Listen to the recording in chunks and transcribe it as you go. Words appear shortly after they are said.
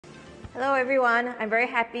Hello, everyone. I'm very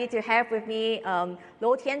happy to have with me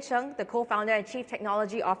Lou Tiancheng, the co-founder and chief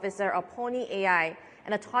technology officer of Pony.ai,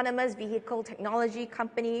 an autonomous vehicle technology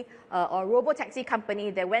company or robotaxi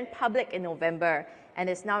company that went public in November and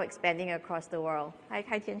is now expanding across the world. Hi,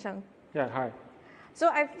 Tiancheng. Yeah, hi.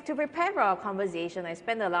 So to prepare for our conversation, I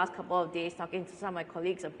spent the last couple of days talking to some of my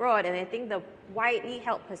colleagues abroad, and I think the widely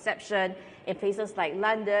held perception in places like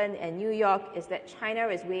London and New York is that China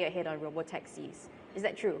is way ahead on robotaxis. Is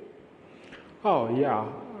that true? Oh, yeah.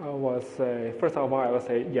 First of all, I would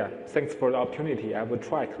say, yeah, thanks for the opportunity. I will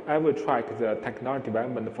track the technology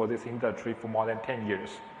development for this industry for more than 10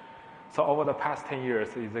 years. So over the past 10 years,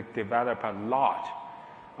 it's developed a lot.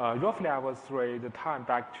 Roughly, I would say the time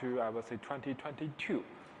back to, 2022.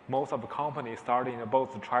 Most of the companies starting in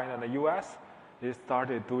both China and the US, they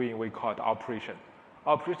started doing what we call operation.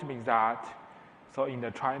 Operation means that, so in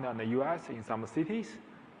the China and the US, in some cities,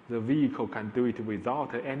 the vehicle can do it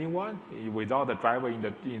without anyone, without the driver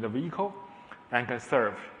in the vehicle, and can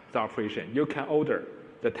serve the operation. You can order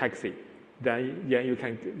the taxi, then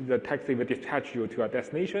the taxi will dispatch you to a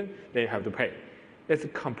destination, then you have to pay. It's a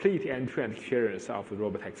complete end-to-end experience of the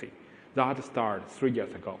robotaxi. That started 3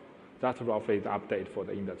 years ago. That's roughly the update for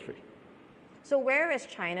the industry. So where is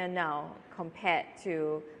China now compared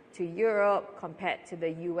to Europe, compared to the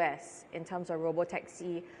US in terms of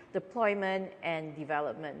robotaxi deployment and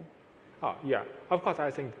development? Oh, yeah. Of course,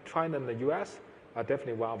 I think China and the US are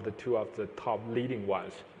definitely one of the two of the top leading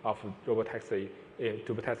ones of robotaxi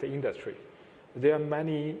industry. There are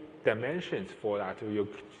many dimensions for that.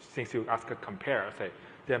 Since you ask a compare,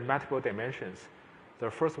 there are multiple dimensions.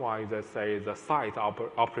 The first one is, the size of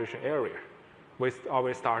operation area. We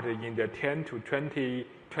always started in the 10 to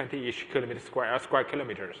 20-ish square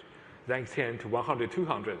kilometers, then extend to 100,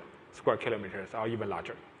 200 square kilometers or even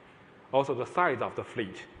larger. Also the size of the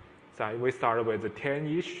fleet. So we started with the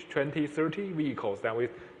 10-ish, 20, 30 vehicles, then we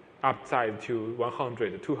upsize to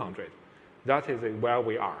 100, 200. That is where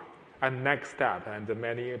we are. And next step, and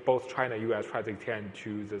both China and US try to extend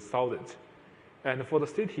to the thousands. And for the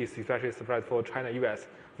cities, especially for China and US,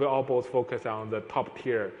 we all both focus on the top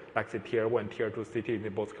tier, like the tier 1, tier 2 cities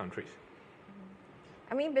in both countries.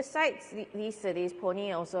 I mean, besides these cities,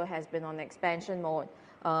 Pony also has been on expansion mode.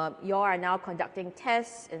 You are now conducting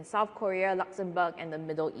tests in South Korea, Luxembourg, and the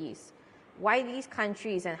Middle East. Why these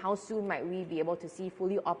countries, and how soon might we be able to see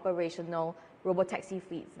fully operational robotaxi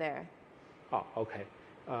fleets there? Oh, okay.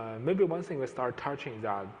 Maybe one thing we start touching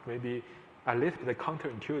that maybe a little bit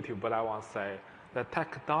counterintuitive, but I want to say the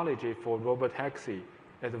technology for robotaxi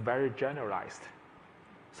is very generalized.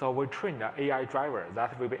 So we train an AI driver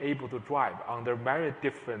that will be able to drive under very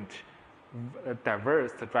different,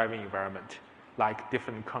 diverse driving environment, like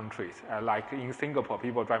different countries. Like in Singapore,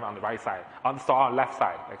 people drive on the right side, on the left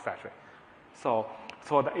side, etc. So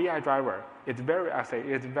the AI driver, it's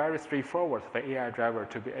very straightforward for the AI driver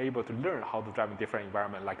to be able to learn how to drive in different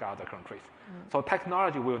environments like other countries. So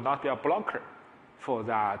technology will not be a blocker for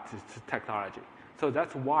that technology. So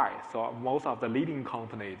that's why most of the leading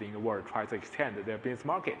companies in the world try to extend their business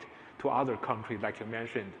market to other countries like you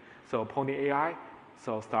mentioned. So Pony.ai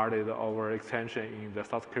started our extension in the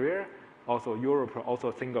South Korea, also Europe,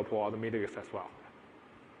 also Singapore, the Middle East as well.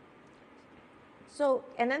 So,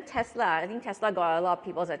 and then Tesla, I think Tesla got a lot of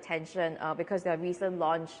people's attention because their recent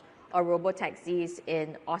launch of robotaxis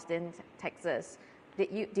in Austin, Texas.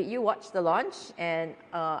 Did you watch the launch, and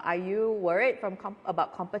are you worried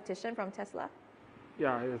about competition from Tesla?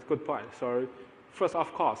 Yeah, it's a good point. So first,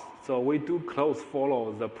 of course, we do close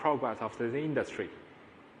follow the progress of the industry.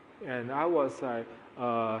 And I would say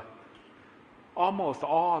almost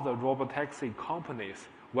all the robotaxi companies,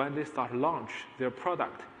 when they start launch their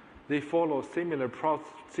product, they follow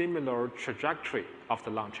similar trajectory of the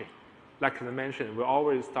launching. Like I mentioned, we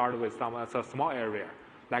always start with a small area,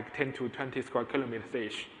 like 10 to 20 square kilometers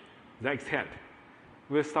each, then extend.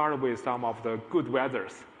 We start with some of the good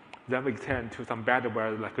weathers, then we extend to some bad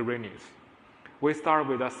weather like rainings. We start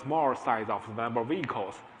with a small size of the number of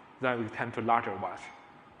vehicles, then we extend to larger ones.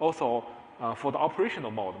 Also, for the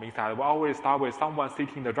operational mode, means that we always start with someone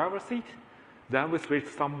sitting in the driver's seat, then we switch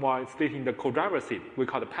to someone sitting in the co-driver's seat, we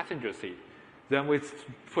call the passenger seat. Then we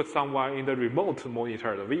put someone in the remote to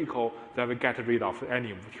monitor the vehicle, then we get rid of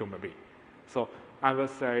any human being. So I would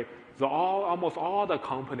say almost all the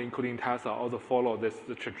companies, including Tesla, also follow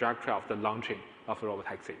the trajectory of the launching of the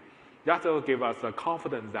robotaxi. That will give us the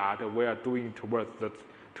confidence that we are doing towards the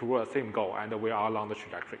same goal, and we are along the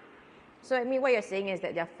trajectory. So I mean, what you're saying is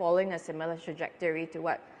that they're following a similar trajectory to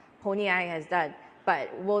what Ponyai has done.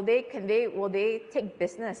 But will they take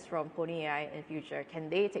business from Pony.ai in the future?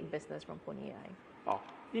 Can they take business from Pony.ai?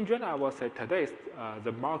 In general, I would say today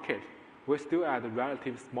the market we're still at a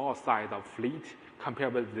relatively small size of fleet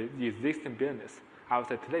compared with the existing business. I would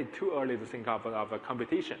say today too early to think of a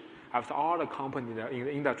competition. I would say all the companies in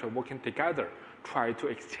the industry working together, try to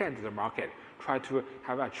extend the market, try to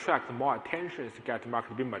attract more attention to get the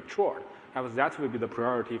market be matured. I would say that will be the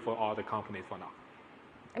priority for all the companies for now.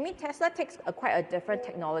 I mean, Tesla takes quite a different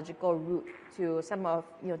technological route to some of,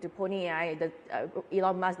 to Ponyai.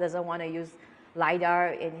 Elon Musk doesn't want to use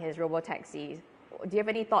LiDAR in his Robotaxis. Do you have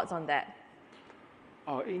any thoughts on that?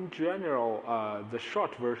 In general, the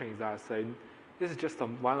short version is that this is just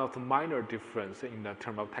one of the minor difference in the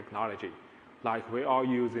term of technology. Like we all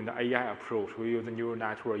use in the AI approach, we use the neural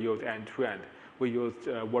network, we use end-to-end, we use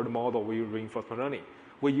word model, we use reinforcement learning.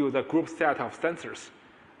 We use a group set of sensors.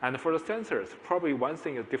 And for the sensors, probably one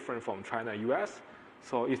thing is different from China and US.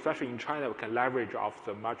 So especially in China, we can leverage off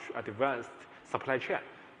the much advanced supply chain.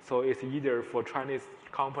 So it's easier for Chinese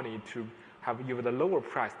company to have even a lower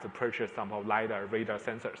price to purchase some of LiDAR, radar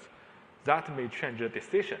sensors. That may change the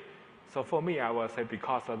decision. So for me, I would say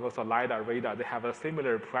because of also LiDAR, radar, they have a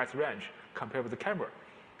similar price range compared with the camera.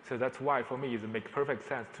 So that's why for me it makes perfect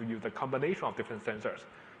sense to use a combination of different sensors.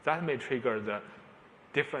 That may trigger the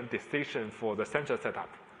different decision for the sensor setup.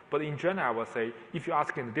 But in general, I would say, if you're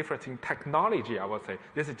asking the difference in technology, I would say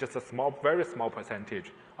this is just a small, very small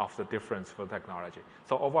percentage of the difference for technology.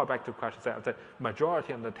 So overall, back to the question, the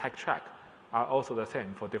majority of the tech track are also the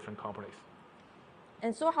same for different companies.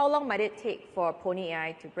 And so how long might it take for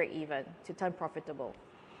Pony.ai to break even, to turn profitable?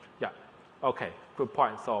 Yeah, okay, good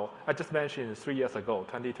point. So I just mentioned 3 years ago,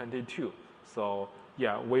 2022. So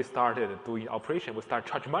yeah, we started doing operation, we started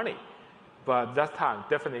charging money. But that time,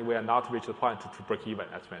 definitely we are not reached the point to break even,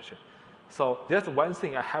 as mentioned. So there's one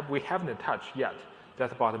thing we haven't touched yet,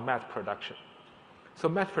 that's about mass production. So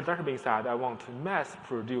mass production means that I want to mass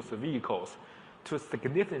produce vehicles to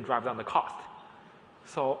significantly drive down the cost.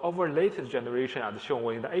 So over latest generation, as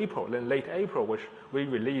shown in late April, which we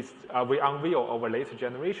unveiled over latest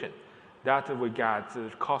generation, that we got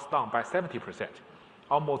cost down by 70%,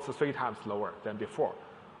 almost 3 times lower than before.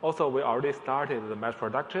 Also, we already started the mass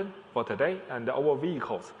production for today, and our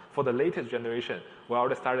vehicles for the latest generation, we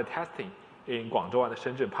already started testing in Guangzhou and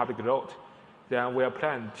Shenzhen public road. Then we are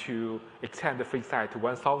planning to extend the fleet size to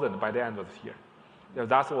 1,000 by the end of this year.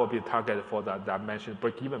 That will be the target for that mentioned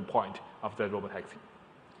break-even point of the Robotaxi.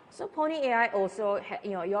 So Pony.ai also,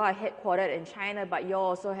 you are headquartered in China, but you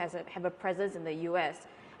also have a presence in the US.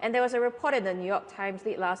 And there was a report in the New York Times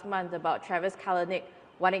late last month about Travis Kalanick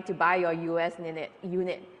wanting to buy your US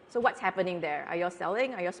unit. So what's happening there? Are you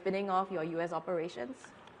selling? Are you spinning off your US operations?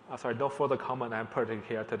 Sorry, no further comment I'm putting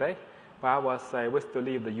here today. But I would say we still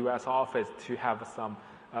leave the US office to have some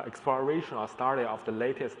exploration or study of the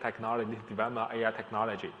latest technology development, AI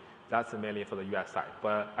technology. That's mainly for the US side.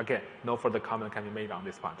 But again, no further comment can be made on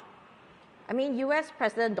this point. I mean, US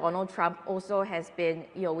President Donald Trump also has been,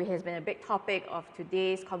 has been a big topic of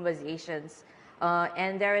today's conversations.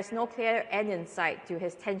 And there is no clear end in sight to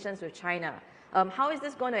his tensions with China. How is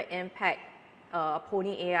this going to impact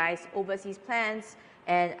Pony.ai's overseas plans?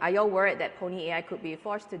 And are you worried that Pony.ai could be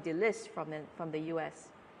forced to delist from the US?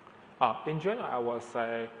 In general, I would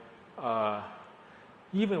say,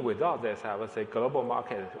 even without this, I would say global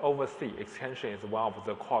market overseas expansion is one of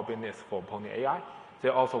the core business for Pony.ai.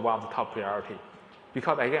 They're also one of the top priority.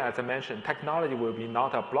 Because again, as I mentioned, technology will be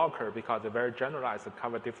not a blocker because they're very generalized to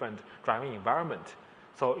cover different driving environment.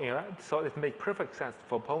 So it makes perfect sense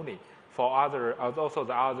for Pony, for also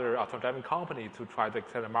the other autonomous driving company to try to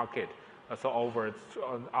extend the market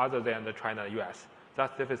other than the China and US.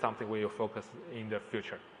 That's definitely something we will focus in the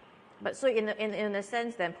future. But so in a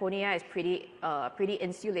sense, then Pony.ai is pretty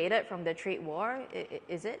insulated from the trade war.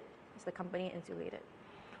 Is it? Is the company insulated?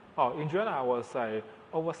 In general, I would say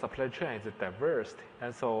our supply chain is diverse,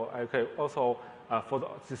 and so also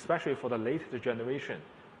especially for the latest generation.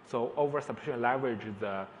 So our supply chain leverages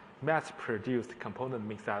the mass-produced component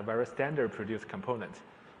mix that very standard-produced components.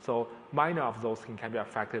 So minor of those can be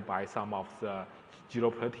affected by some of the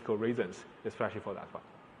geopolitical reasons, especially for that one.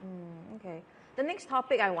 Okay. The next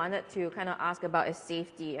topic I wanted to kind of ask about is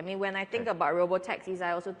safety. I mean, when I think about robotaxis,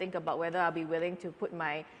 I also think about whether I'll be willing to put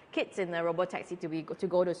my kids in a robotaxi to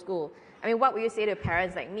go to school. I mean, what would you say to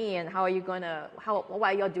parents like me, and what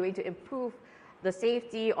are you doing to improve the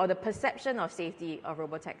safety or the perception of safety of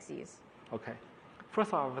robotaxis? Okay.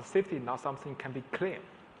 First of all, safety is not something can be claimed.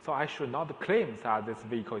 So I should not claim that this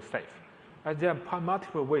vehicle is safe. And there are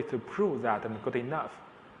multiple ways to prove that I'm good enough.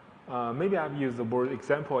 Maybe I've used the word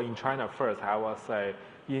example in China first. I will say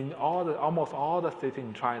in almost all the cities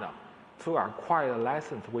in China, to acquire a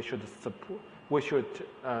license, we should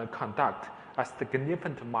conduct a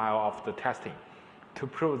significant mile of the testing. to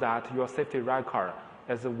prove that your safety record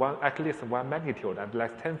is at least one magnitude and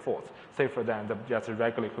less tenfold safer than just a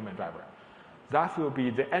regular human driver. That will be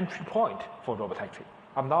the entry point for Robotaxi.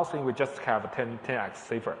 I'm not saying we just have 10x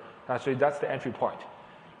safer. Actually, that's the entry point.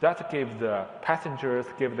 That gives the passengers,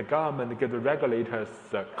 give the government, give the regulators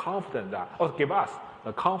the confidence that, or give us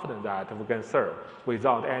the confidence that we can serve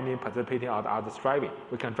without any participating or others driving.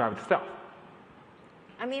 We can drive itself.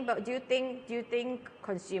 I mean, but do you think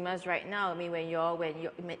consumers right now? I mean, when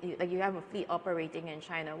you have a fleet operating in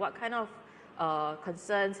China, what kind of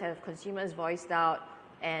concerns have consumers voiced out,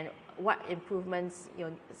 and what improvements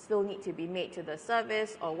still need to be made to the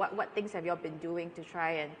service, or what things have you all been doing to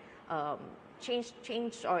try and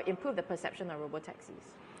change or improve the perception of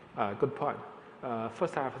robotaxis? Good point.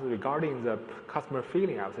 First, regarding the customer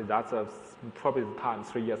feeling, I would say that's probably the time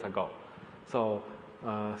 3 years ago. So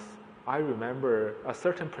I remember a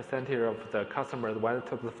certain percentage of the customers when they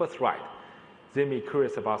took the first ride, they may be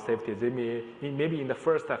curious about safety. They may, maybe in the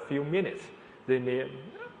first few minutes, they may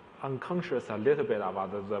unconscious a little bit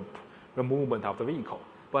about the movement of the vehicle.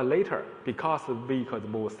 But later, because the vehicles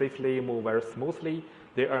move safely, move very smoothly,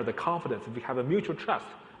 they earn the confidence. We have a mutual trust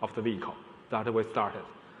of the vehicle that we started.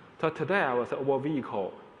 So today, I was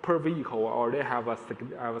per vehicle, we already have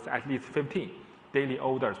at least 15 daily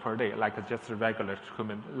orders per day, like just a regular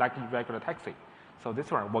taxi. So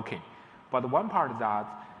this one working. But one part that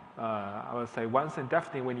I would say one thing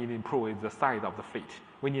definitely we need to improve is the size of the fleet.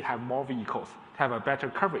 We need to have more vehicles, to have a better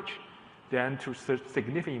coverage, then to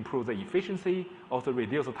significantly improve the efficiency, also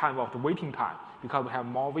reduce the time of the waiting time. Because we have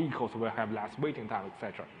more vehicles, we'll have less waiting time,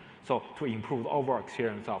 etc. So to improve the overall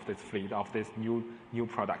experience of this fleet, of this new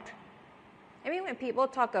product. I mean, when people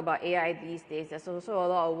talk about AI these days, there's also a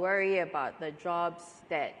lot of worry about the jobs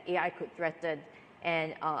that AI could threaten.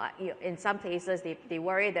 And in some places, they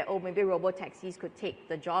worry that, maybe robotaxis could take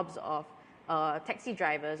the jobs of taxi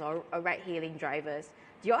drivers or ride-hailing drivers.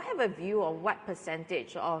 Do you all have a view on what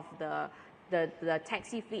percentage of the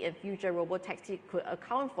taxi fleet and future robotaxi could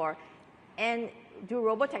account for? And do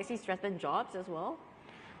robotaxis threaten jobs as well?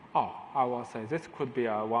 I will say this could be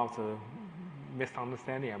one of the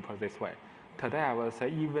misunderstanding, and put it this way. Today, I will say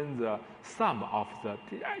even the sum of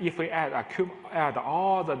if we add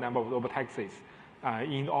all the number of robotaxis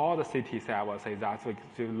in all the cities, I will say that's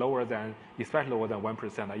lower than, especially lower than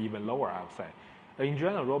 1%, or even lower, I would say. In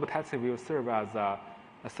general, robotaxi will serve as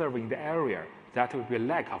serving the area that will be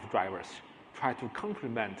lack of drivers, try to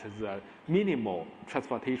complement the minimal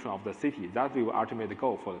transportation of the city. That will be the ultimate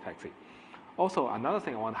goal for the taxi. Also, another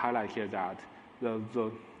thing I want to highlight here is that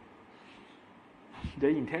the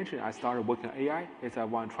intention I started working on AI is I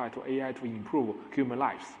want to try to AI to improve human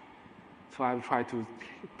lives. So I will try to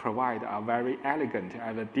provide a very elegant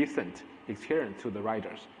and a decent experience to the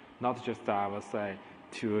riders, not just, I would say,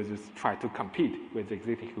 to just try to compete with the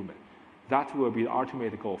existing human. That will be the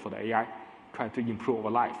ultimate goal for the AI, try to improve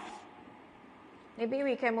our lives. Maybe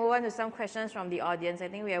we can move on to some questions from the audience. I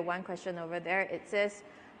think we have one question over there. It says,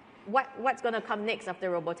 what's going to come next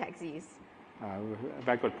after robotaxis?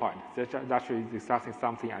 Very good point. That's actually discussing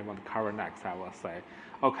something I want to cover next, I will say.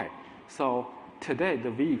 Okay, so today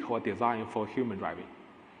the vehicle is designed for human driving.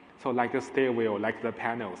 So like the steering wheel, like the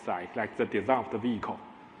panel side, like the design of the vehicle.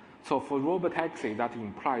 So for robotaxi, that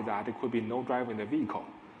implies that there could be no driver in the vehicle.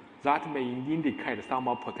 That may indicate some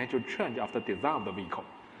potential change of the design of the vehicle.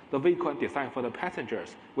 The vehicle is designed for the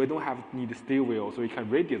passengers. We don't need steering wheels, so we can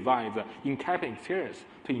redesign the in-cabin experience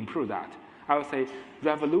to improve that. I would say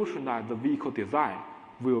revolutionize the vehicle design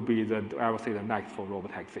will be the next for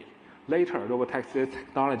robotaxi. Later, robotaxi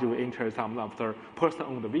technology will enter some of the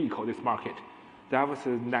person-owned vehicle, this market. That was the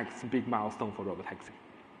next big milestone for robotaxi.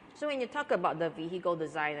 So when you talk about the vehicle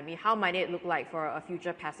design, I mean, how might it look like for a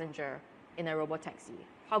future passenger in a robotaxi?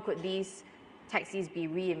 How could these taxis be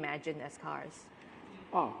reimagined as cars?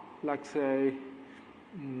 Like say,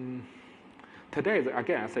 today the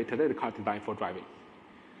car is designed for driving.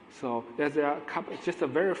 So there's just a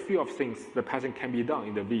very few of things the passenger can be done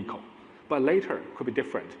in the vehicle. But later could be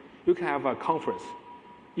different. You can have a conference.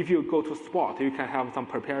 If you go to sport, you can have some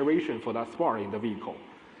preparation for that sport in the vehicle.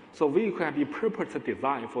 So vehicle can be purposely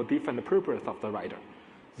designed for different purpose of the rider.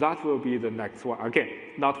 That will be the next one. Again,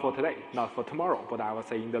 not for today, not for tomorrow, but I would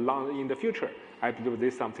say in the future, I believe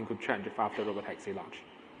this something could change after robotaxi launch.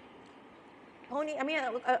 Pony, I mean,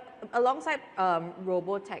 alongside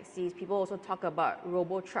robotaxis, people also talk about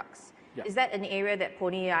robo-trucks. Yeah. Is that an area that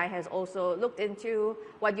Pony.ai has also looked into?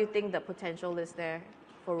 What do you think the potential is there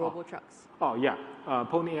for robo-trucks? Yeah.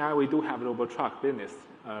 Pony.ai, we do have robo-truck business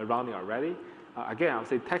running already. Again, I would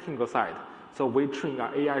say technical side. So we train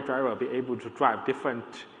our AI driver to be able to drive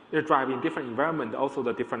in different environment, also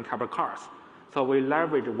the different type of cars. So we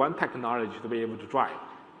leverage one technology to be able to drive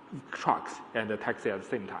trucks and the taxi at the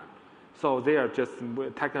same time. So they are just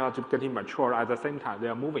technology getting mature at the same time. They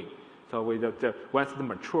are moving. So once they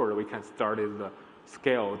mature, we can start to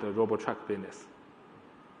scale the robo-truck business.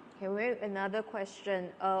 Okay, wait, another question.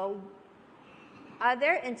 Are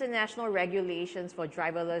there international regulations for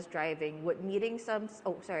driverless driving? Would meeting some?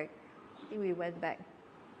 Oh, sorry, I think we went back.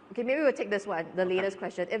 Okay, maybe we'll take this one, the latest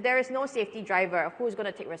question. If there is no safety driver, who's going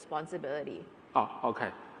to take responsibility? Oh,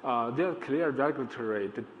 okay. There's clear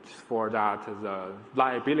regulatory for that, the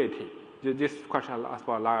liability. This question asks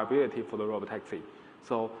about liability for the robotaxi.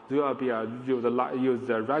 So there will be use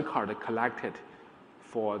the record collected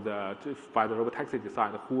by the robotaxi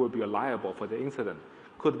design who will be liable for the incident.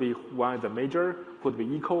 Could be one of the major, could be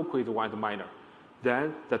equal, could be one of the minor.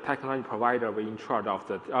 Then the technology provider will in charge of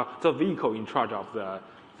the vehicle in charge of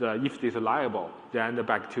if it is liable, then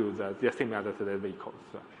back to the same as the vehicle.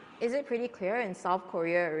 So. Is it pretty clear in South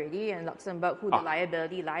Korea already and Luxembourg who the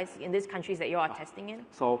liability lies in these countries that you are testing in?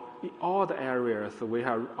 So in all the areas we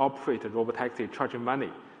have operated robotaxi charging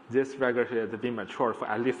money, this regulation has been matured for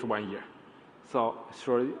at least 1 year. So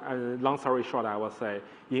long story short, I will say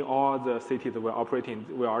in all the cities we're operating,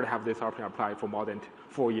 we already have this option applied for more than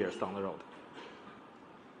 4 years down the road.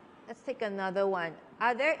 Let's take another one.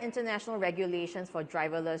 Are there international regulations for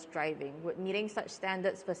driverless driving? Would meeting such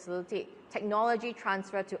standards facilitate technology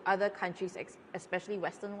transfer to other countries, especially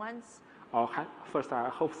Western ones? First, I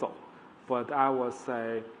hope so. But I will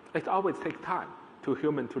say it always takes time to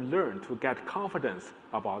human to learn, to get confidence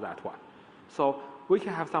about that one. So we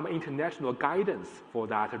can have some international guidance for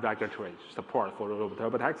that regulatory support for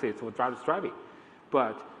robotaxis for driverless driving.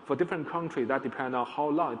 But for different countries, that depends on how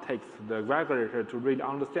long it takes the regulator to really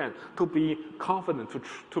understand, to be confident,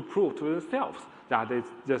 to prove to themselves that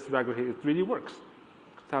this regulation really works.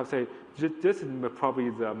 So I would say this is probably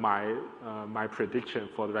my prediction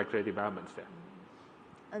for the regulatory developments there.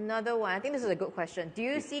 Another one, I think this is a good question. Do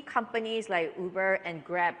you see companies like Uber and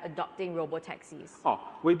Grab adopting robotaxis?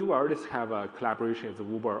 We do already have a collaboration with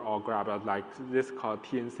Uber or Grab, like this called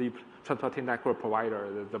TNC, Transportation Network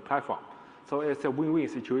Provider, the platform. So it's a win-win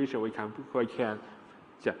situation.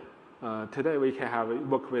 Today we can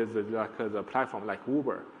work with the platform like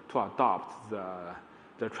Uber to adopt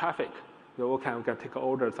the traffic. So we can take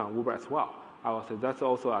orders on Uber as well. I would say that's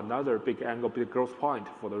also another big angle, big growth point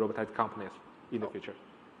for the robotaxi companies in the future.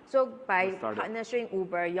 So by partnering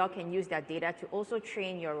Uber, y'all can use their data to also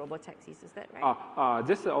train your robotaxis, is that right?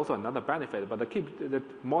 This is also another benefit, but to keep it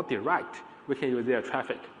more direct, we can use their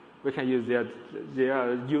traffic. We can use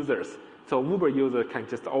their users. So Uber user can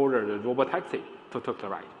just order the robotaxi to take the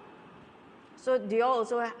ride. So do you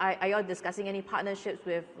also, are you all discussing any partnerships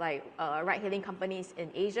with like ride-hailing companies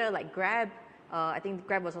in Asia, like Grab? I think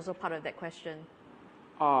Grab was also part of that question.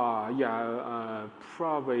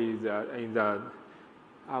 Probably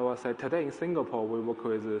I would say today in Singapore, we work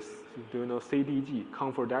with CDG,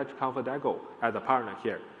 ComfortDelGro as a partner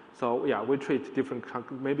here. So yeah, we treat different,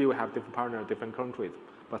 maybe we have different partners in different countries,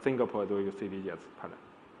 but Singapore do use CDG as a partner.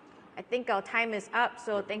 I think our time is up,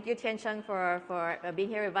 so thank you Tiancheng for being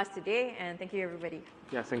here with us today, and thank you everybody.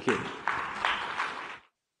 Yeah, thank you.